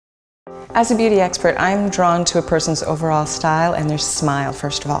As a beauty expert, I'm drawn to a person's overall style and their smile,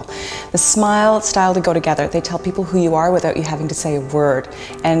 first of all. The smile, style to go together. They tell people who you are without you having to say a word.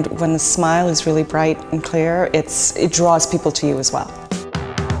 And when the smile is really bright and clear, it draws people to you as well.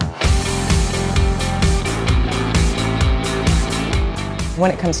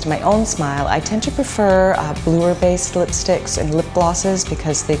 When it comes to my own smile, I tend to prefer bluer-based lipsticks and lip glosses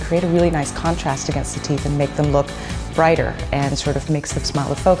because they create a really nice contrast against the teeth and make them look brighter and sort of makes the smile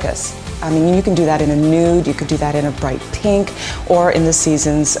a focus. I mean, you can do that in a nude, you could do that in a bright pink, or in the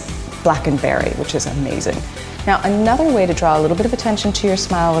season's black and berry, which is amazing. Now, another way to draw a little bit of attention to your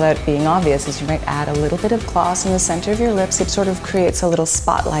smile without being obvious is you might add a little bit of gloss in the center of your lips. It sort of creates a little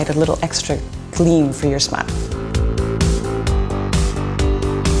spotlight, a little extra gleam for your smile.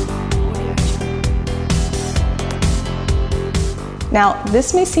 Now,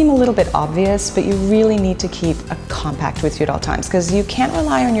 this may seem a little bit obvious, but you really need to keep a compact with you at all times because you can't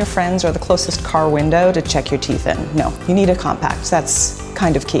rely on your friends or the closest car window to check your teeth in. No, you need a compact. That's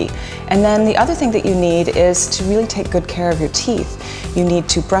kind of key. And then the other thing that you need is to really take good care of your teeth. You need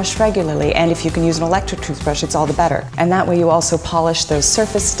to brush regularly, and if you can use an electric toothbrush, it's all the better. And that way you also polish those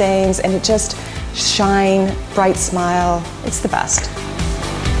surface stains, and it just shine, bright smile. It's the best.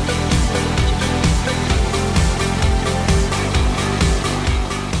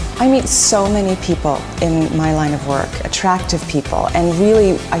 I meet so many people in my line of work, attractive people, and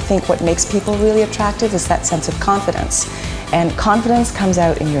really I think what makes people really attractive is that sense of confidence. And confidence comes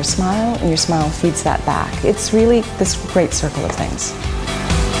out in your smile, and your smile feeds that back. It's really this great circle of things.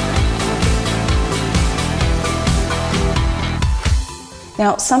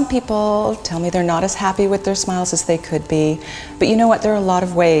 Now, some people tell me they're not as happy with their smiles as they could be, but you know what, there are a lot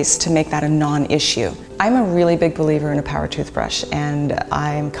of ways to make that a non-issue. I'm a really big believer in a power toothbrush, and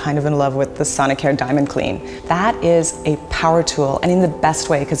I'm kind of in love with the Sonicare Diamond Clean. That is a power tool, and in the best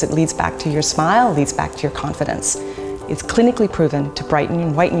way, because it leads back to your smile, leads back to your confidence. It's clinically proven to brighten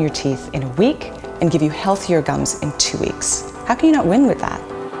and whiten your teeth in a week and give you healthier gums in 2 weeks. How can you not win with that?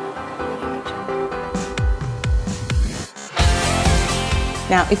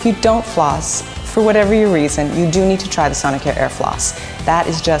 Now, if you don't floss, for whatever your reason, you do need to try the Sonicare Air Floss. That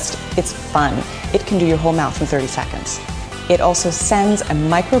is just, it's fun. It can do your whole mouth in 30 seconds. It also sends a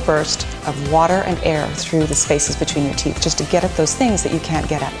microburst of water and air through the spaces between your teeth just to get at those things that you can't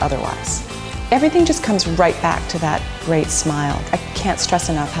get at otherwise. Everything just comes right back to that great smile. I can't stress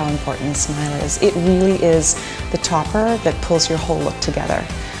enough how important the smile is. It really is the topper that pulls your whole look together.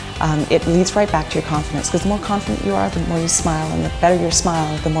 It leads right back to your confidence, because the more confident you are, the more you smile, and the better your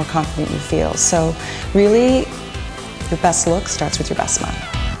smile, the more confident you feel. So really, your best look starts with your best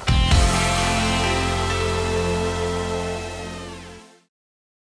smile.